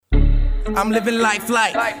I'm living life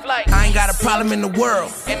like I ain't got a problem in the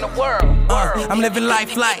world. I'm living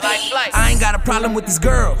life like I ain't got a problem with these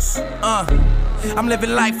girls. I'm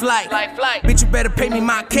living life like bitch, you better pay me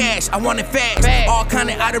my cash. I want it fast. All kind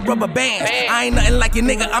of out of rubber bands. I ain't nothing like your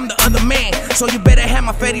nigga, I'm the other man. So you better have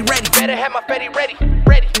my fatty ready.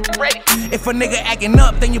 If a nigga acting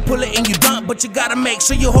up, then you pull it and you dump. But you gotta make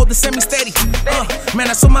sure you hold the semi-steady. Man,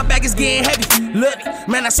 I saw my back is getting heavy. Look,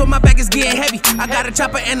 man, I saw my back is getting heavy. I got a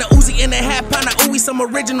chopper and a Uzi and a half pound of ooey. Some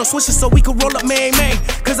original swishes so we could roll up May.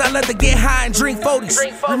 Cause I love to get high and drink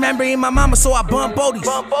 40s. Remembering my mama, so I bump bodies.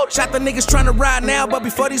 Shot the niggas trying to ride now, but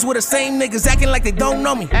before these were the same niggas acting like they don't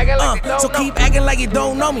know me. So keep acting like you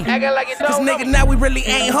don't know me. Cause nigga, now we really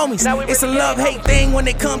ain't homies. It's a love-hate thing when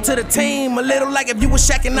they come to the team. A little like if you was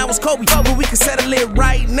Shaq and I was Kobe. But we can settle it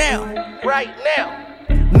right now.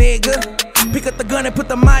 Nigga, pick up the gun and put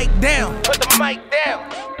the mic down.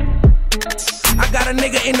 I got a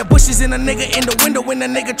nigga in the bushes and a nigga in the window. When the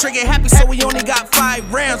nigga trigger happy, so we only got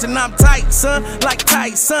 5 rounds. And I'm tight, son, like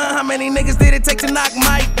tight, son. How many niggas did it take to knock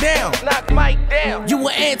Mike down? You will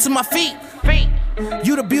answer my feet.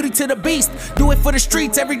 You the beauty to the beast. Do it for the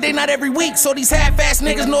streets every day, not every week. So these half-ass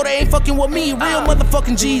niggas know they ain't fucking with me. Real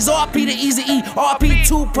motherfucking G's. RP to Eazy-E, RP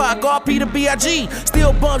Tupac, RP to B.I.G.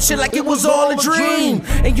 Still bump shit like it was all a dream.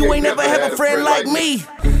 And you ain't never have a friend like me.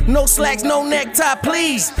 No slacks, no necktie,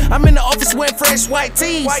 please. I'm in the office wearing fresh white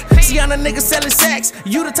tees. See on a nigga selling sacks.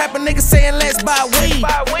 You the type of nigga saying let's buy weed.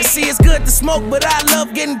 And see, it's good to smoke, but I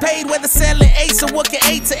love getting paid. Whether selling 8s or working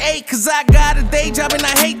 8 to 8. Cause I got a day job and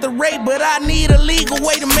I hate the rate. But I need a legal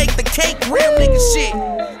way to make the cake. Real nigga shit.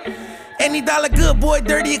 Any dollar good, boy,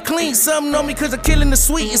 dirty or clean. Some know me cause I'm killing the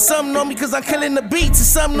sweet. And some know me cause I'm killing the beats. And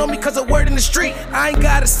some know me cause of word in the street. I ain't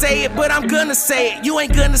gotta say it, but I'm gonna say it. You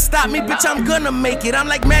ain't gonna stop me, bitch, I'm gonna make it. I'm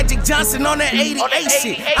like Magic Johnson on that 88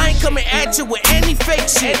 shit. I ain't coming at you with any fake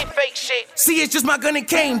shit. See, it's just my gun and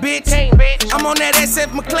cane, bitch. I'm on that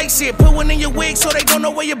SF McClay shit. Put one in your wig so they don't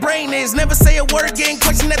know where your brain is. Never say a word, getting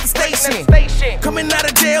questioned at the station. Coming out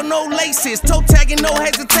of jail, no laces. Toe tagging, no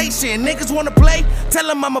hesitation. Niggas wanna play? Tell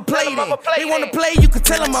them I'ma play then. They wanna play, you can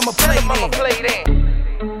tell them I'ma play then.